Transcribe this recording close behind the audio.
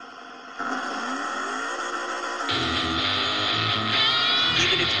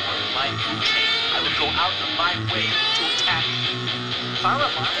and you came, I would go out of my way to attack you. If I were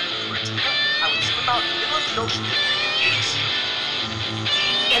a lion or a tuna, I would swim out in the middle of the ocean and eat you.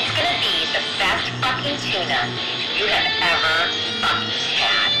 It's gonna be the best fucking tuna you have ever fucking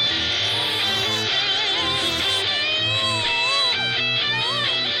had.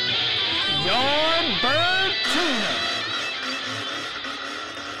 Yardbird Tuna.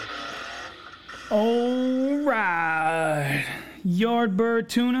 All right. Yardbird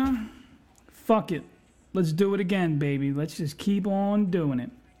Tuna. Fuck it. Let's do it again, baby. Let's just keep on doing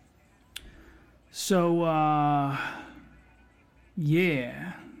it. So,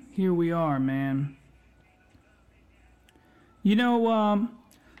 yeah. Here we are, man. You know,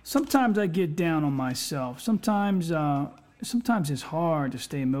 sometimes I get down on myself. Sometimes it's hard to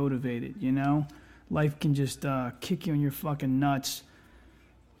stay motivated, you know? Life can just kick you in your fucking nuts.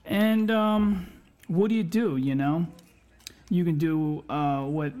 And what do, you know? You can do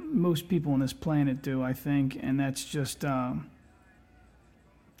what most people on this planet do, I think, and that's just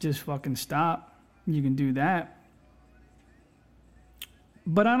fucking stop. You can do that.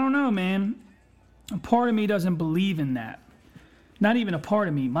 But I don't know, man. A part of me doesn't believe in that. Not even a part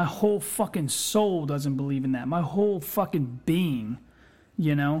of me. My whole fucking soul doesn't believe in that. My whole fucking being,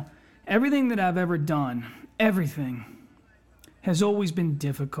 you know? Everything that I've ever done, everything, has always been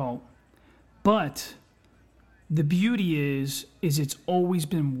difficult. But the beauty is it's always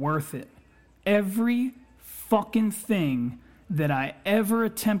been worth it. Every fucking thing that I ever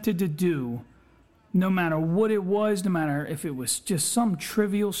attempted to do, no matter what it was, no matter if it was just some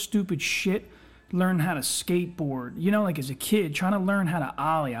trivial, stupid shit, learn how to skateboard. You know, like as a kid, trying to learn how to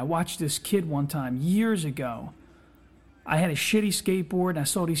ollie. I watched this kid one time, years ago. I had a shitty skateboard, and I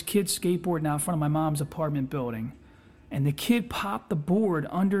saw these kids skateboarding out in front of my mom's apartment building. And the kid popped the board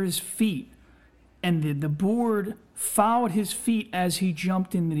under his feet, and the board followed his feet as he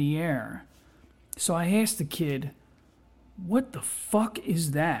jumped into the air. So I asked the kid, what the fuck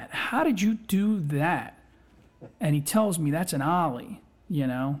is that? How did you do that? And he tells me that's an ollie, you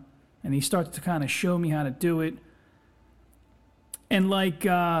know? And he starts to kind of show me how to do it. And like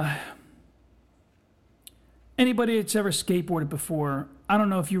anybody that's ever skateboarded before, I don't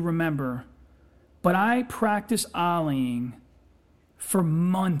know if you remember, but I practiced ollieing for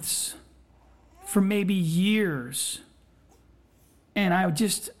months, for maybe years. And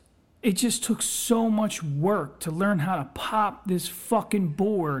it just took so much work to learn how to pop this fucking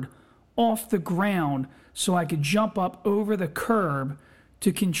board off the ground so I could jump up over the curb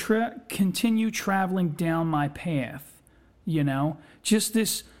to continue traveling down my path, you know? Just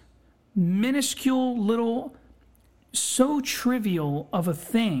this minuscule little, so trivial of a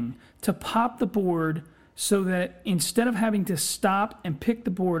thing to pop the board so that instead of having to stop and pick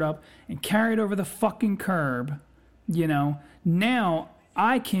the board up and carry it over the fucking curb, you know, now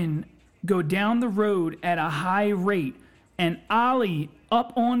I can go down the road at a high rate and ollie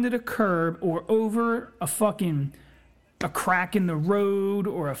up onto the curb or over a crack in the road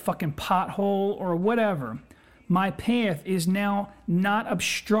or a fucking pothole or whatever. My path is now not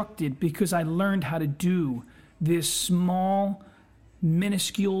obstructed because I learned how to do this small,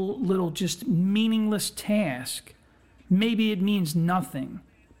 minuscule, little, just meaningless task. Maybe it means nothing.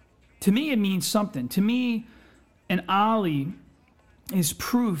 To me, it means something. To me, an ollie is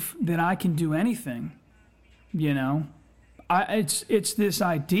proof that I can do anything, you know? It's this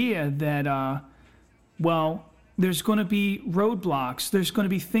idea that, there's going to be roadblocks. There's going to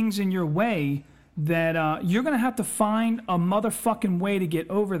be things in your way that you're going to have to find a motherfucking way to get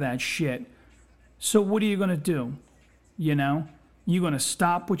over that shit. So what are you going to do? You know? You going to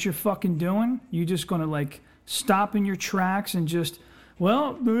stop what you're fucking doing? You just going to, like, stop in your tracks and just,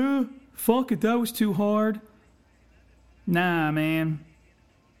 fuck it, that was too hard. Nah, man.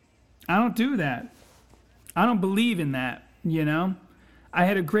 I don't do that. I don't believe in that, you know? I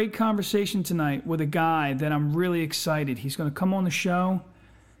had a great conversation tonight with a guy that I'm really excited. He's going to come on the show,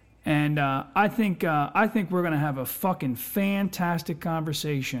 and I think we're going to have a fucking fantastic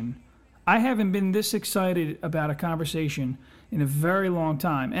conversation. I haven't been this excited about a conversation in a very long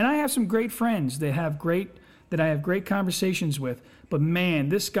time, and I have some great friends that I have great conversations with. But man,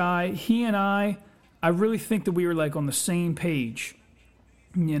 this guy, he and I really think that we were like on the same page,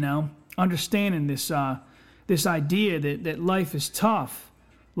 you know, understanding this idea that life is tough.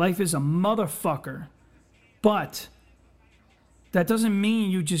 Life is a motherfucker. But that doesn't mean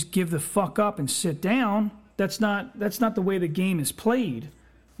you just give the fuck up and sit down. That's not the way the game is played,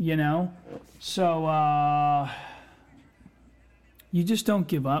 you know? So, you just don't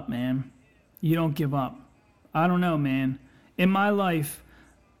give up, man. You don't give up. I don't know, man. In my life,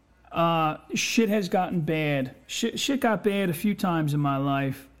 shit has gotten bad. Shit got bad a few times in my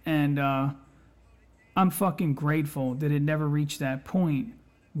life. And I'm fucking grateful that it never reached that point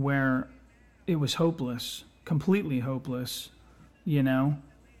where it was hopeless, completely hopeless, you know?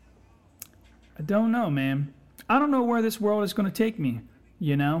 I don't know, man. I don't know where this world is going to take me,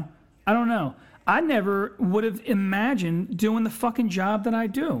 you know? I don't know. I never would have imagined doing the fucking job that I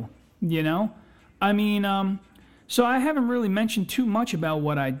do, you know? I mean, so I haven't really mentioned too much about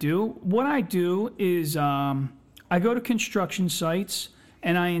what I do. What I do is I go to construction sites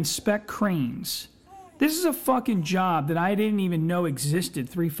and I inspect cranes. This is a fucking job that I didn't even know existed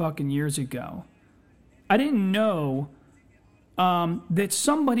 3 fucking years ago. I didn't know that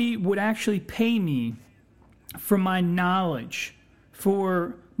somebody would actually pay me for my knowledge,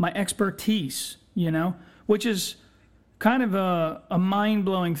 for my expertise, you know, which is kind of a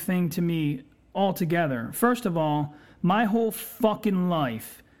mind-blowing thing to me altogether. First of all, my whole fucking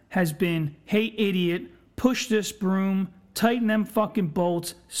life has been, hey, idiot, push this broom, tighten them fucking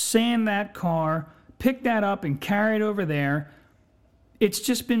bolts, sand that car, pick that up and carry it over there. It's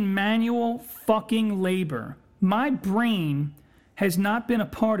just been manual fucking labor. My brain has not been a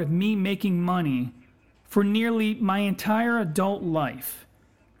part of me making money for nearly my entire adult life.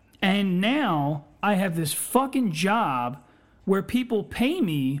 And now I have this fucking job where people pay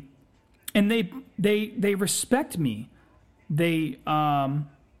me and they respect me. They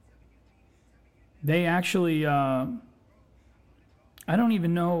actually I don't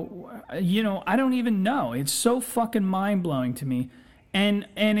even know, you know, I don't even know. It's so fucking mind-blowing to me. And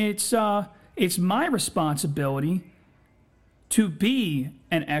it's my responsibility to be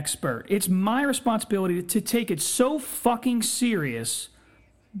an expert. It's my responsibility to take it so fucking serious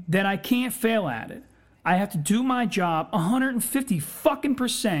that I can't fail at it. I have to do my job 150 fucking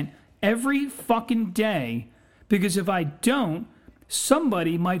percent every fucking day, because if I don't,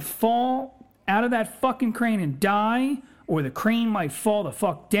 somebody might fall out of that fucking crane and die, or the crane might fall the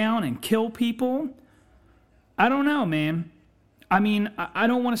fuck down and kill people. I don't know, man. I mean, I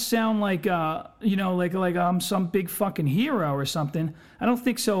don't want to sound like, you know, like I'm some big fucking hero or something. I don't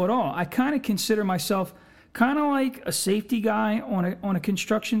think so at all. I kind of consider myself kind of like a safety guy on a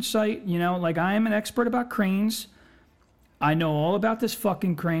construction site. You know, like I am an expert about cranes. I know all about this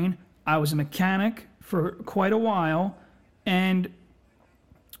fucking crane. I was a mechanic for quite a while. And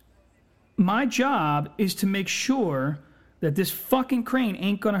my job is to make sure that this fucking crane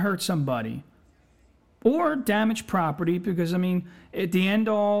ain't going to hurt somebody or damage property, because, I mean, at the end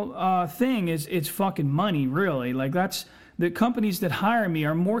all thing is it's fucking money, really. Like, that's the companies that hire me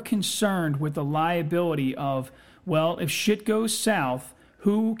are more concerned with the liability of, well, if shit goes south,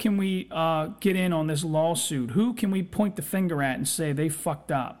 who can we get in on this lawsuit? Who can we point the finger at and say they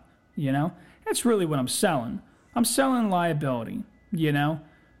fucked up? You know? That's really what I'm selling. I'm selling liability, you know?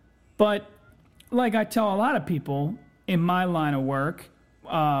 But like I tell a lot of people in my line of work,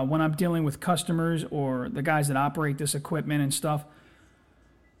 when I'm dealing with customers or the guys that operate this equipment and stuff,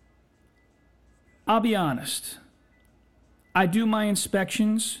 I'll be honest. I do my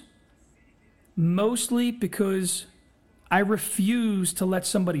inspections mostly because I refuse to let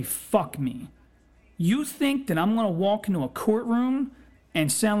somebody fuck me. You think that I'm going to walk into a courtroom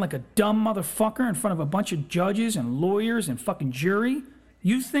and sound like a dumb motherfucker in front of a bunch of judges and lawyers and fucking jury?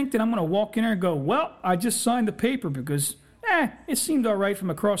 You think that I'm going to walk in there and go, well, I just signed the paper because, it seemed all right from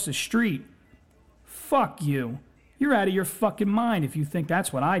across the street. Fuck you. You're out of your fucking mind if you think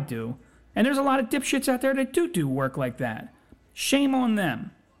that's what I do. And there's a lot of dipshits out there that do work like that. Shame on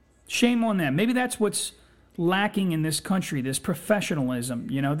them. Shame on them. Maybe that's what's lacking in this country, this professionalism,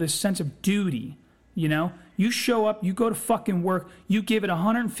 you know, this sense of duty, you know? You show up, you go to fucking work, you give it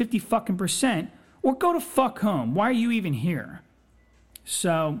 150 fucking percent, or go to fuck home. Why are you even here?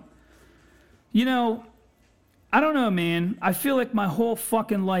 So, you know, I don't know, man. I feel like my whole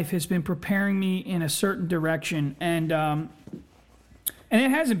fucking life has been preparing me in a certain direction, and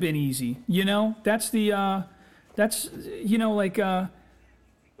it hasn't been easy, you know? That's, you know, like, I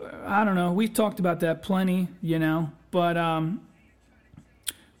don't know. We've talked about that plenty, you know? But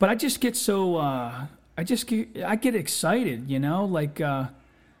I just get so, I get excited, you know? Like,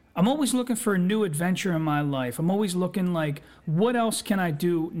 I'm always looking for a new adventure in my life. I'm always looking like, what else can I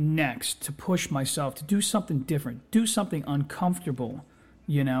do next to push myself, to do something different, do something uncomfortable,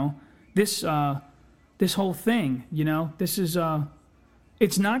 you know? This whole thing, you know, this is,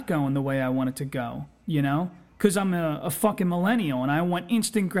 it's not going the way I want it to go, you know? Because I'm a fucking millennial and I want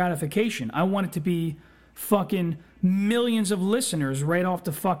instant gratification. I want it to be fucking millions of listeners right off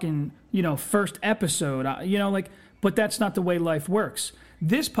the fucking, you know, first episode, you know, like, but that's not the way life works.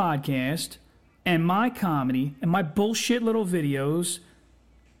 This podcast and my comedy and my bullshit little videos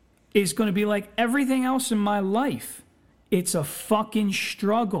is going to be like everything else in my life. It's a fucking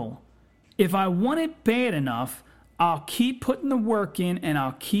struggle. If I want it bad enough, I'll keep putting the work in and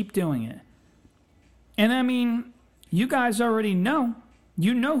I'll keep doing it. And I mean, you guys already know.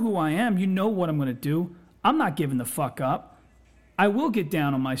 You know who I am. You know what I'm going to do. I'm not giving the fuck up. I will get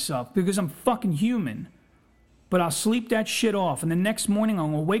down on myself because I'm fucking human. But I'll sleep that shit off. And the next morning,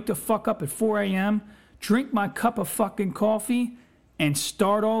 I'm going to wake the fuck up at 4 a.m., drink my cup of fucking coffee, and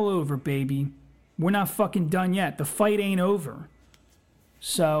start all over, baby. We're not fucking done yet. The fight ain't over.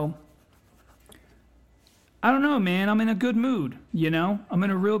 So, I don't know, man. I'm in a good mood, you know? I'm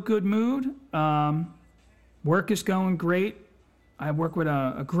in a real good mood. Work is going great. I work with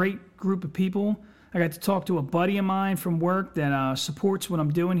a great group of people. I got to talk to a buddy of mine from work that supports what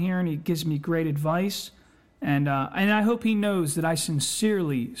I'm doing here, and he gives me great advice. And I hope he knows that I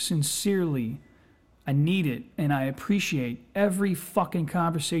sincerely, I need it, and I appreciate every fucking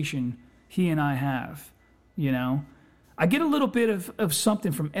conversation he and I have, you know? I get a little bit of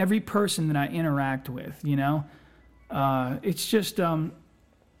something from every person that I interact with, you know? It's just, you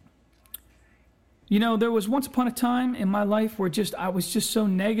know, there was once upon a time in my life where I was just so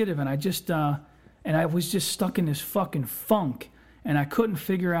negative, and I was just stuck in this fucking funk, and I couldn't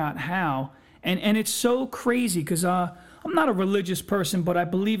figure out how. And it's so crazy because I'm not a religious person, but I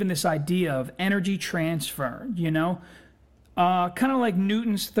believe in this idea of energy transfer, you know? Kind of like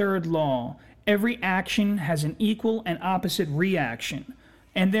Newton's third law. Every action has an equal and opposite reaction.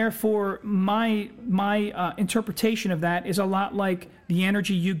 And therefore, my interpretation of that is a lot like the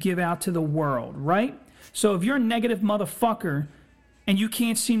energy you give out to the world, right? So if you're a negative motherfucker and you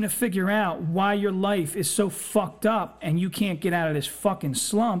can't seem to figure out why your life is so fucked up and you can't get out of this fucking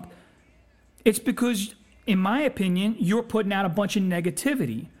slump, it's because, in my opinion, you're putting out a bunch of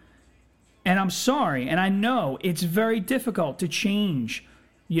negativity. And I'm sorry, and I know it's very difficult to change,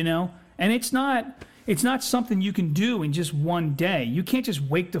 you know? And it's not something you can do in just one day. You can't just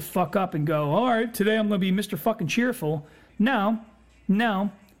wake the fuck up and go, all right, today I'm going to be Mr. fucking cheerful. No.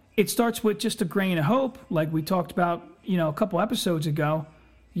 It starts with just a grain of hope, like we talked about, you know, a couple episodes ago.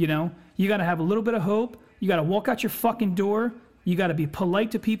 You know, you got to have a little bit of hope. You got to walk out your fucking door. You got to be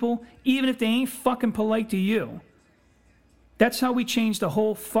polite to people, even if they ain't fucking polite to you. That's how we change the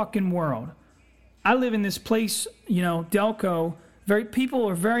whole fucking world. I live in this place, you know, Delco. People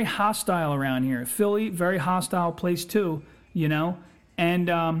are very hostile around here. Philly, very hostile place too, you know.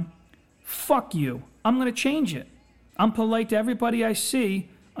 And fuck you. I'm going to change it. I'm polite to everybody I see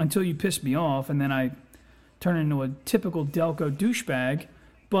until you piss me off, and then I turn into a typical Delco douchebag.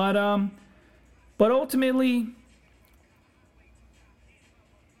 But ultimately,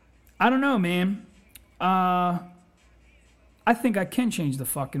 I don't know, man. I think I can change the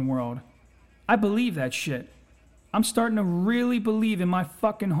fucking world. I believe that shit. I'm starting to really believe in my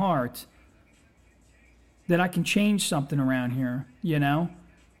fucking heart that I can change something around here, you know?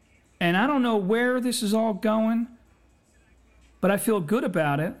 And I don't know where this is all going, but I feel good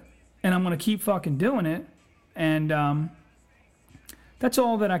about it, and I'm going to keep fucking doing it. And that's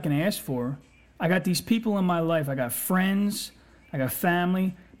all that I can ask for. I got these people in my life. I got friends. I got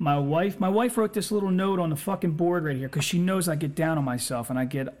family. My wife wrote this little note on the fucking board right here because she knows I get down on myself and I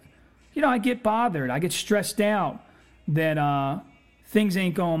get bothered. I get stressed out that things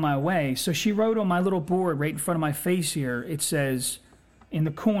ain't going my way. So she wrote on my little board right in front of my face here, it says, in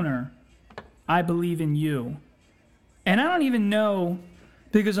the corner, I believe in you. And I don't even know,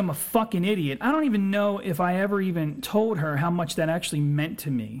 because I'm a fucking idiot, I don't even know if I ever even told her how much that actually meant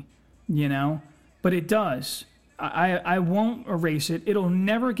to me, you know? But it does. I won't erase it. It'll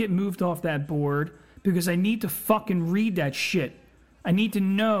never get moved off that board because I need to fucking read that shit. I need to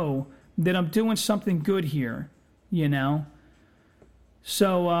know that I'm doing something good here, you know?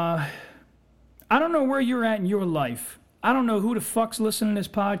 So, I don't know where you're at in your life. I don't know who the fuck's listening to this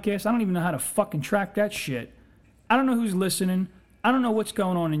podcast. I don't even know how to fucking track that shit. I don't know who's listening. I don't know what's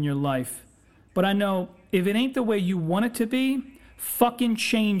going on in your life. But I know if it ain't the way you want it to be, fucking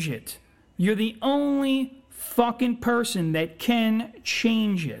change it. You're the only fucking person that can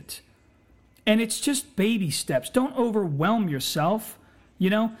change it. And it's just baby steps. Don't overwhelm yourself. You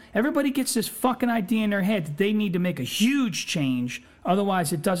know, everybody gets this fucking idea in their head that they need to make a huge change,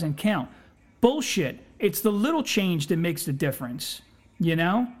 otherwise it doesn't count. Bullshit. It's the little change that makes the difference. You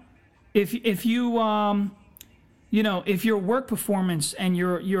know? If you you know, if your work performance and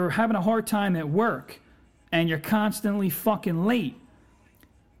you're having a hard time at work and you're constantly fucking late,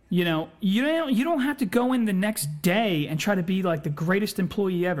 you know, you don't have to go in the next day and try to be like the greatest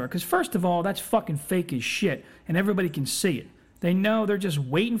employee ever. Because first of all, that's fucking fake as shit. And everybody can see it. They know they're just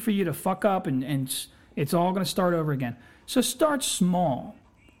waiting for you to fuck up and it's all going to start over again. So start small.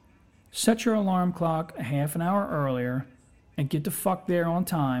 Set your alarm clock a half an hour earlier. and get the fuck there on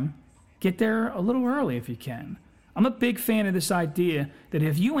time. Get there a little early if you can. I'm a big fan of this idea that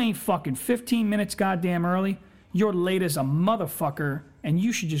if you ain't fucking 15 minutes goddamn early, you're late as a motherfucker and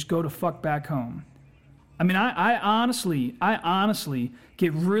you should just go to fuck back home. I mean, I honestly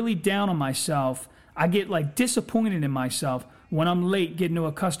get really down on myself. I get like disappointed in myself when I'm late getting to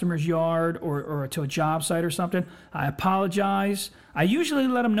a customer's yard or to a job site or something. I apologize. I usually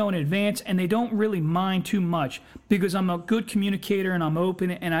let them know in advance, and they don't really mind too much because I'm a good communicator and I'm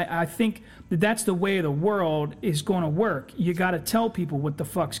open, and I think that that's the way the world is going to work. You got to tell people what the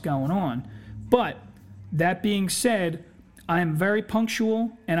fuck's going on. But that being said, I am very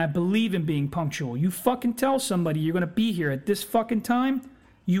punctual, and I believe in being punctual. You fucking tell somebody you're going to be here at this fucking time,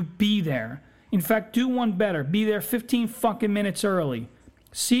 you be there. In fact, do one better. Be there 15 fucking minutes early.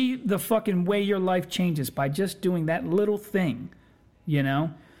 See the fucking way your life changes by just doing that little thing, you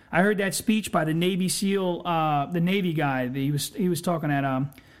know? I heard that speech by the Navy SEAL, the Navy guy. He was talking at,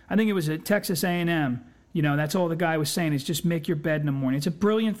 I think it was at Texas A&M. You know, that's all the guy was saying is just make your bed in the morning. It's a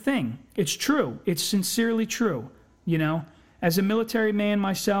brilliant thing. It's true. It's sincerely true, you know? As a military man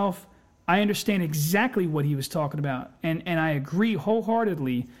myself, I understand exactly what he was talking about, and I agree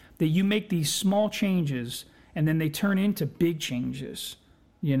wholeheartedly that you make these small changes and then they turn into big changes,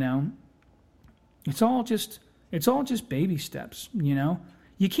 you know? It's all just baby steps, you know?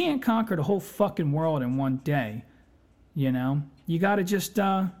 You can't conquer the whole fucking world in one day, you know? You got to just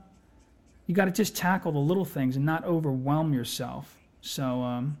tackle the little things and not overwhelm yourself. So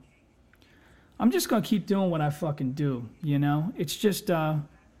I'm just going to keep doing what I fucking do, you know? It's just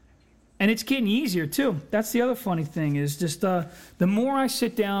and it's getting easier, too. That's the other funny thing is just the more I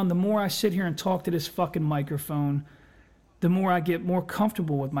sit down, the more I sit here and talk to this fucking microphone, the more I get more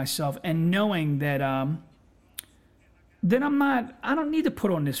comfortable with myself and knowing that I don't need to put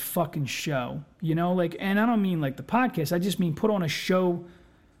on this fucking show, you know? Like, and I don't mean like the podcast. I just mean put on a show.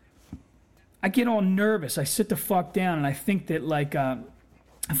 I get all nervous. I sit the fuck down and I think that like, I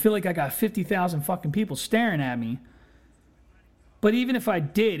feel like I got 50,000 fucking people staring at me. But even if I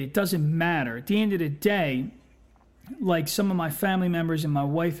did, it doesn't matter. At the end of the day, like some of my family members and my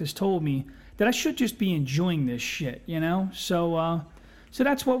wife has told me that I should just be enjoying this shit, you know? So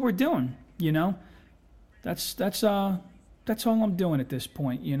that's what we're doing, you know? That's all I'm doing at this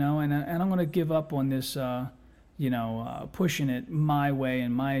point, you know? And I'm going to give up on this, pushing it my way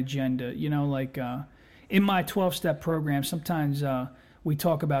and my agenda. You know, like in my 12-step program, sometimes we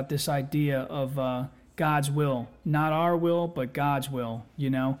talk about this idea of God's will, not our will, but God's will, you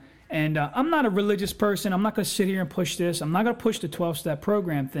know. And I'm not a religious person. I'm not going to sit here and push this. I'm not going to push the 12-step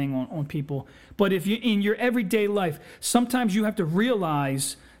program thing on people. But if you in your everyday life, sometimes you have to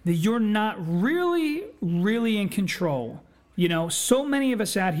realize that you're not really in control. You know, so many of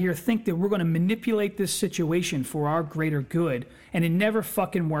us out here think that we're going to manipulate this situation for our greater good, and it never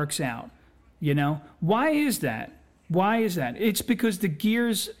fucking works out. You know, why is that? Why is that? It's because the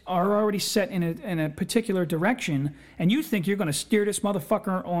gears are already set in a particular direction, and you think you're going to steer this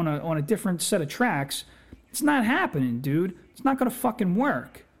motherfucker on a different set of tracks. It's not happening, dude. It's not going to fucking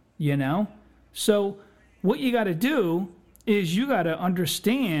work, you know? So what you got to do is you got to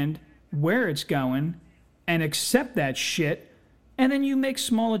understand where it's going and accept that shit, and then you make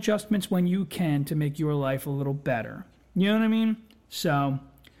small adjustments when you can to make your life a little better. You know what I mean? So,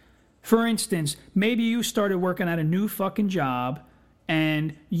 for instance, maybe you started working at a new fucking job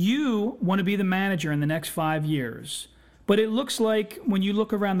and you want to be the manager in the next 5 years. But it looks like when you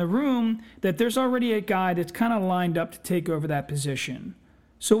look around the room that there's already a guy that's kind of lined up to take over that position.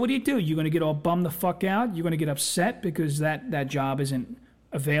 So what do? You're going to get all bummed the fuck out? You're going to get upset because that job isn't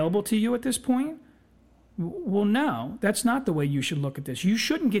available to you at this point? Well, no, that's not the way you should look at this. You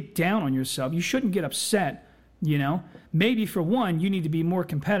shouldn't get down on yourself. You shouldn't get upset, you know. Maybe for one, you need to be more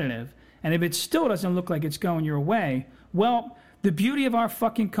competitive. And if it still doesn't look like it's going your way, well, the beauty of our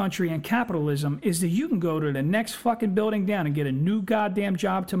fucking country and capitalism is that you can go to the next fucking building down and get a new goddamn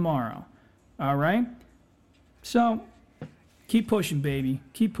job tomorrow. All right? So, keep pushing, baby.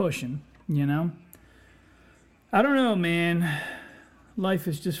 Keep pushing, you know? I don't know, man. Life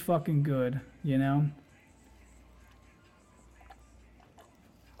is just fucking good, you know?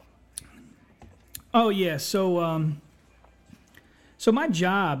 Oh, yeah, so my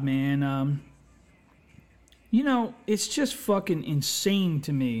job, man, you know, it's just fucking insane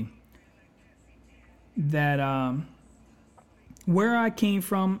to me that where I came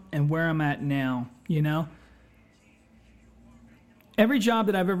from and where I'm at now, you know? Every job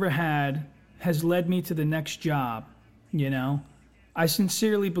that I've ever had has led me to the next job, you know? I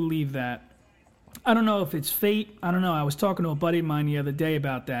sincerely believe that. I don't know if it's fate. I don't know. I was talking to a buddy of mine the other day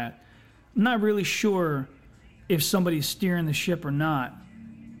about that. I'm not really sure if somebody's steering the ship or not.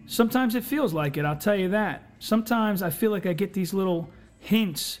 Sometimes it feels like it, I'll tell you that. Sometimes I feel like I get these little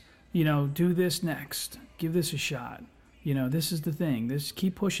hints, do this next, give this a shot. This is the thing,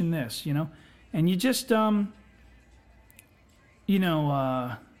 keep pushing this, And you just, you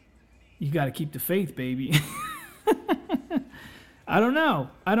got to keep the faith, baby. I don't know,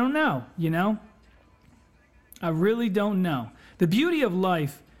 I really don't know. The beauty of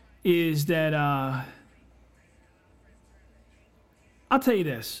life is that, I'll tell you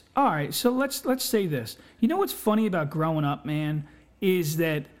this. All right, so let's say this. You know what's funny about growing up, man, is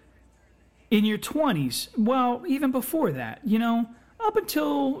that in your 20s, well, even before that, up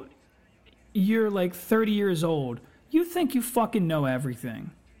until you're like 30 years old, you think you fucking know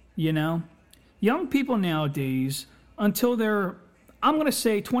everything, Young people nowadays, until they're, I'm going to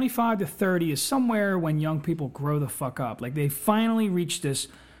say 25 to 30 is somewhere when young people grow the fuck up. Like they finally reach this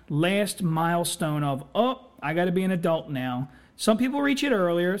last milestone of, oh, I got to be an adult now. Some people reach it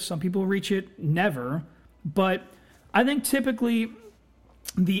earlier, some people reach it never, but I think typically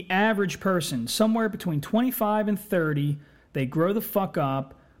the average person, somewhere between 25 and 30, they grow the fuck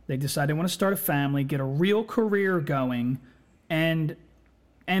up, they decide they want to start a family, get a real career going, and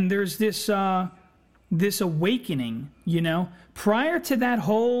there's this awakening, Prior to that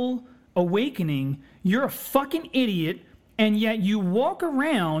whole awakening, you're a fucking idiot, and yet you walk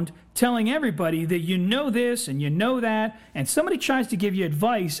around telling everybody that you know this and you know that, and somebody tries to give you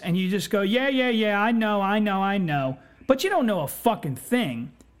advice, and you just go, yeah, I know, but you don't know a fucking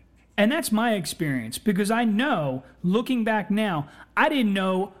thing. And that's my experience, because I know, looking back now, I didn't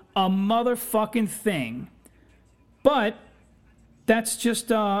know a motherfucking thing. But that's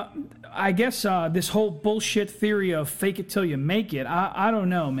just, I guess, this whole bullshit theory of fake it till you make it. I don't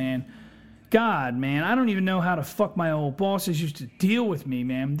know, man. God, man, I don't even know how the fuck my old bosses used to deal with me,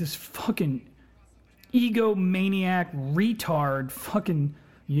 man. This fucking egomaniac retard fucking,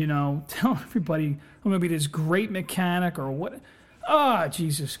 telling everybody I'm going to be this great mechanic or what. Oh,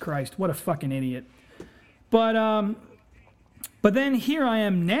 Jesus Christ, what a fucking idiot. But then here I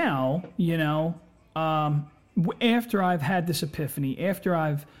am now, after I've had this epiphany, after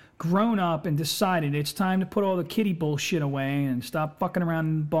I've grown up and decided it's time to put all the kiddie bullshit away and stop fucking around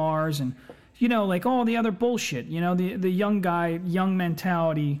in bars and, like all the other bullshit, the young guy, young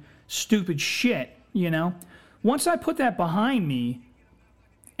mentality, stupid shit, Once I put that behind me,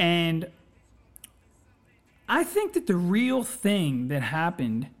 and I think that the real thing that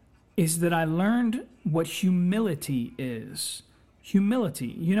happened is that I learned what humility is.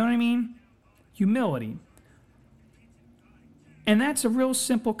 Humility, you know what I mean? Humility. And that's a real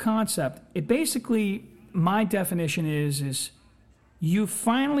simple concept. It basically, my definition is you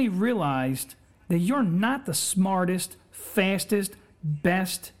finally realized that you're not the smartest, fastest,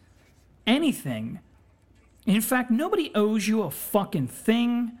 best, anything. In fact, nobody owes you a fucking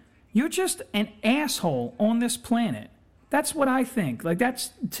thing. You're just an asshole on this planet. That's what I think. Like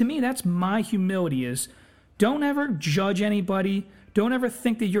to me, that's my humility is don't ever judge anybody. Don't ever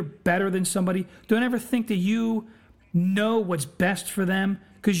think that you're better than somebody. Don't ever think that you know what's best for them,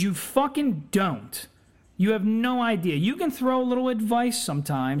 because you fucking don't. You have no idea. You can throw a little advice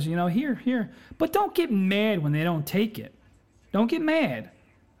sometimes, here, but don't get mad when they don't take it. Don't get mad.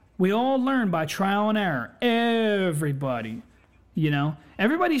 We all learn by trial and error. Everybody,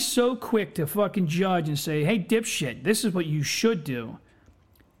 everybody's so quick to fucking judge and say, hey, dipshit, this is what you should do.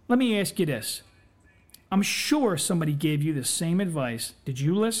 Let me ask you this. I'm sure somebody gave you the same advice. Did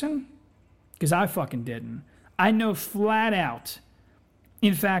you listen? Because I fucking didn't. I know flat out.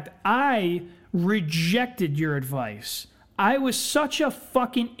 In fact, I rejected your advice. I was such a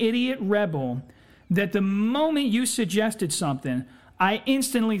fucking idiot rebel that the moment you suggested something, I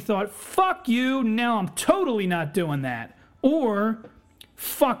instantly thought, fuck you, now I'm totally not doing that. Or,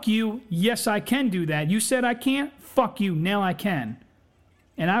 fuck you, yes I can do that. You said I can't? Fuck you, now I can.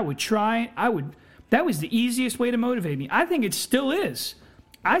 And I would try, that was the easiest way to motivate me. I think it still is.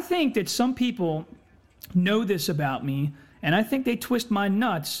 I think that some people know this about me, and I think they twist my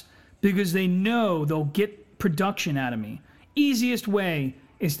nuts because they know they'll get production out of me. Easiest way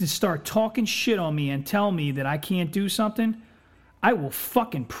is to start talking shit on me and tell me that I can't do something. I will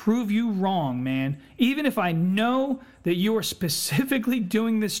fucking prove you wrong, man. Even if I know that you are specifically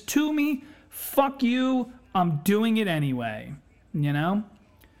doing this to me, fuck you, I'm doing it anyway.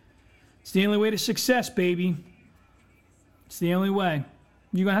 It's the only way to success, baby. It's the only way.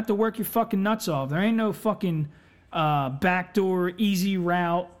 You're going to have to work your fucking nuts off. There ain't no fucking backdoor, easy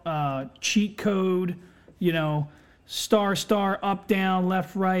route, cheat code, star, up, down,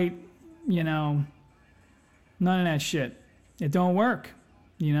 left, right, none of that shit. It don't work,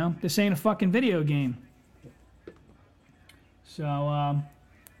 This ain't a fucking video game. So,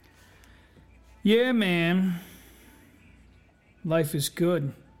 yeah, man. Life is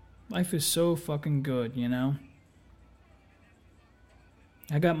good. Life is so fucking good, you know?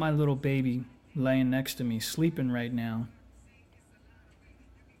 I got my little baby laying next to me, sleeping right now.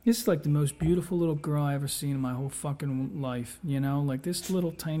 This is like the most beautiful little girl I ever seen in my whole fucking life, you know? Like this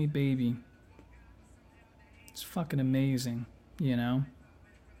little tiny baby. It's fucking amazing, you know?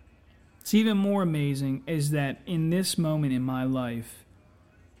 It's even more amazing is that in this moment in my life,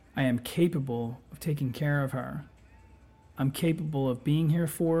 I am capable of taking care of her. I'm capable of being here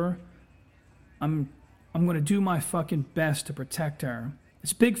for her. I'm going to do my fucking best to protect her.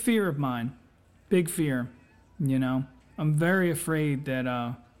 It's a big fear of mine. Big fear, you know? I'm very afraid that,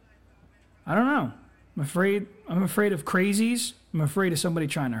 I don't know. I'm afraid of crazies. I'm afraid of somebody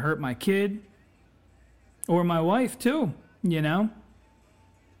trying to hurt my kid. Or my wife, too, you know?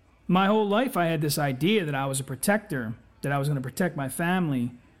 My whole life I had this idea that I was a protector, that I was going to protect my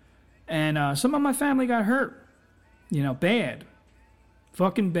family. And some of my family got hurt. You know, bad.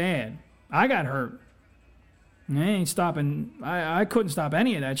 Fucking bad. I got hurt. I ain't stopping. I couldn't stop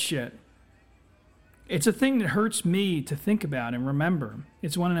any of that shit. It's a thing that hurts me to think about and remember.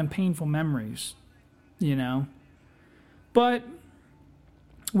 It's one of them painful memories, you know? But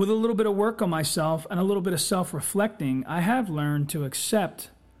with a little bit of work on myself and a little bit of self-reflecting, I have learned to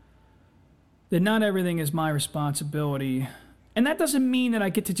accept that not everything is my responsibility. And that doesn't mean that I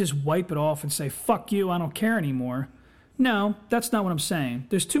get to just wipe it off and say, fuck you, I don't care anymore. No, that's not what I'm saying.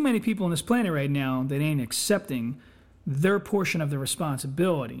 There's too many people on this planet right now that ain't accepting their portion of the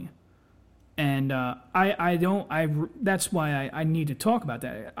responsibility. And that's why I need to talk about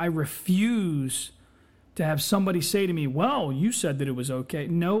that. I refuse to have somebody say to me, well, you said that it was okay.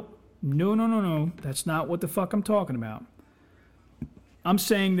 Nope. No. That's not what the fuck I'm talking about. I'm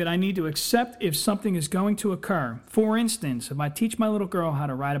saying that I need to accept if something is going to occur. For instance, if I teach my little girl how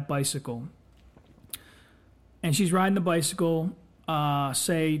to ride a bicycle, and she's riding the bicycle,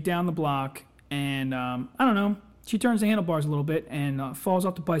 say, down the block, and, I don't know, she turns the handlebars a little bit and falls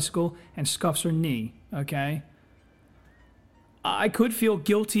off the bicycle and scuffs her knee, okay? I could feel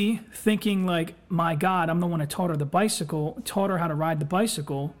guilty thinking like, my God, I'm the one that taught her how to ride the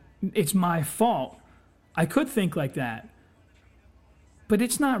bicycle. It's my fault. I could think like that. But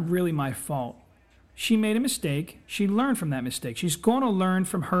it's not really my fault. She made a mistake. She learned from that mistake. She's going to learn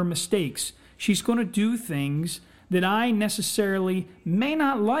from her mistakes. She's going to do things that I necessarily may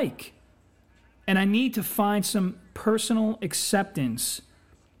not like. And I need to find some personal acceptance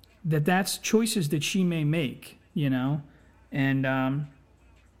that that's choices that she may make, you know? And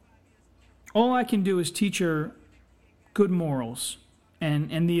all I can do is teach her good morals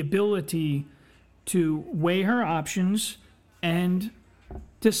and the ability to weigh her options and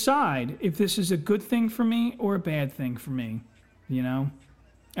decide if this is a good thing for me or a bad thing for me, you know?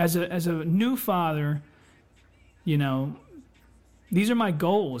 As a new father, you know, these are my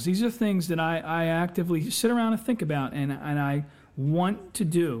goals. These are things that I actively sit around and think about and I want to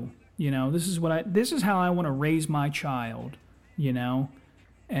do. You know, this is how I want to raise my child, you know?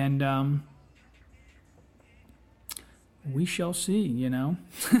 And we shall see, you know?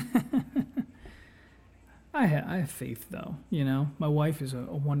 I have faith, though, you know? My wife is a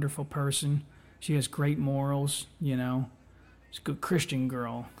wonderful person. She has great morals, you know? She's a good Christian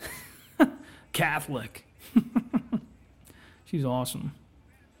girl. Catholic. She's awesome.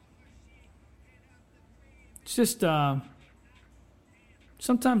 It's just,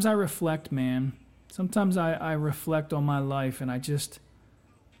 sometimes I reflect, man. Sometimes I reflect on my life, and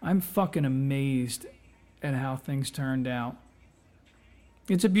I'm fucking amazed at how things turned out.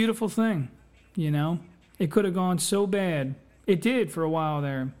 It's a beautiful thing, you know? It could have gone so bad. It did for a while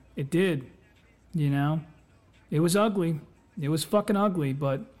there. It did, you know? It was ugly. It was fucking ugly,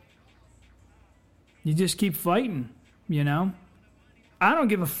 but you just keep fighting, you know? I don't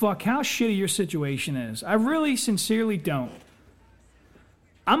give a fuck how shitty your situation is. I really sincerely don't.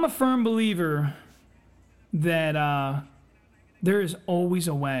 I'm a firm believer that there is always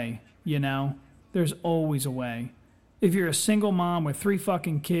a way, you know? There's always a way. If you're a single mom with 3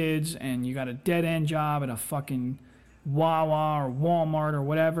 fucking kids and you got a dead-end job at a fucking Wawa or Walmart or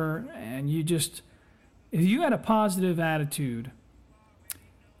whatever, and if you had a positive attitude,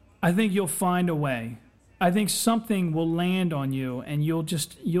 I think you'll find a way. I think something will land on you, and you'll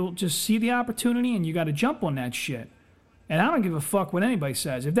just see the opportunity, and you got to jump on that shit. And I don't give a fuck what anybody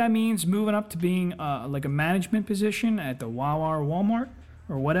says. If that means moving up to being like a management position at the Wawa or Walmart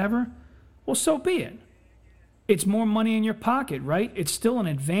or whatever, well, so be it. It's more money in your pocket, right? It's still an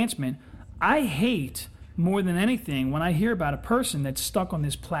advancement. I hate more than anything when I hear about a person that's stuck on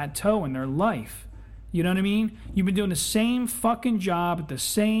this plateau in their life. You know what I mean? You've been doing the same fucking job at the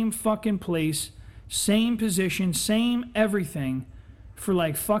same fucking place, same position, same everything for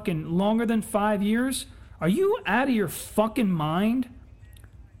like fucking longer than 5 years. Are you out of your fucking mind?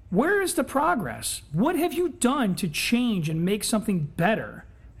 Where is the progress? What have you done to change and make something better?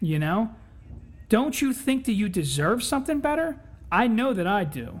 You know? Don't you think that you deserve something better? I know that I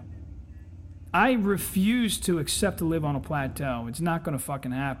do. I refuse to accept to live on a plateau. It's not going to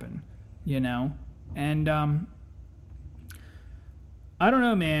fucking happen, you know? And I don't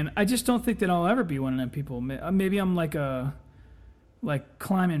know, man. I just don't think that I'll ever be one of them people. Maybe I'm like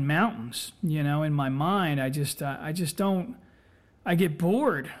climbing mountains, you know, in my mind. I just don't. I get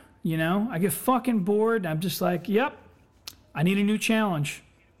bored, you know? I get fucking bored. I'm just like, yep, I need a new challenge.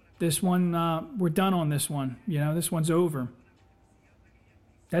 This one, we're done on this one. You know, this one's over.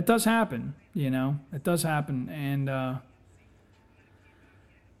 That does happen, you know? It does happen. And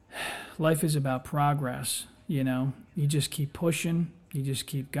life is about progress, you know? You just keep pushing. You just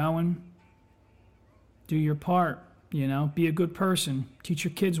keep going. Do your part, you know? Be a good person. Teach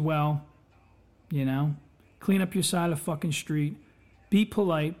your kids well, you know? Clean up your side of the fucking street. Be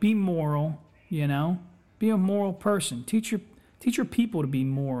polite. Be moral, you know? Be a moral person. Teach your people to be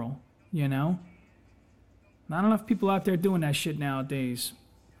moral, you know? Not enough people out there doing that shit nowadays.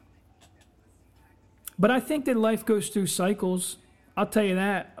 But I think that life goes through cycles. I'll tell you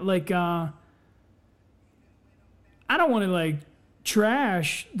that. Like, I don't want to, like,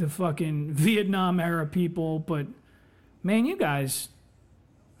 trash the fucking Vietnam era people, but, man, you guys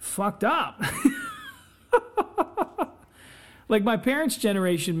fucked up. Like, my parents'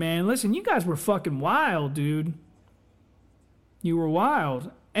 generation, man, listen, you guys were fucking wild, dude. You were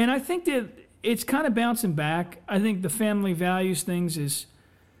wild. And I think that it's kind of bouncing back. I think the family values things is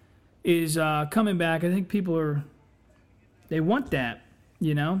coming back. I think people they want that,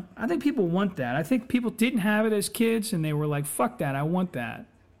 you know? I think people want that. I think people didn't have it as kids, and they were like, fuck that, I want that,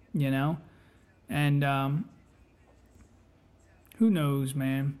 you know? And who knows,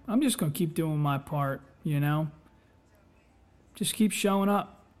 man? I'm just going to keep doing my part, you know? Just keep showing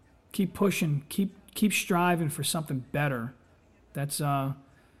up. Keep pushing. Keep striving for something better. That's all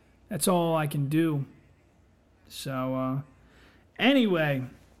I can do. So, anyway,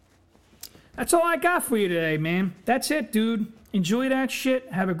 that's all I got for you today, man. That's it, dude. Enjoy that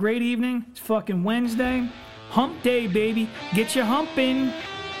shit. Have a great evening. It's fucking Wednesday. Hump day, baby. Get your humping.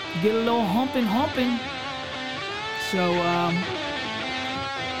 Get a little humping. So,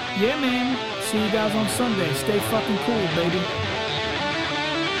 yeah, man. See you guys on Sunday. Stay fucking cool, baby.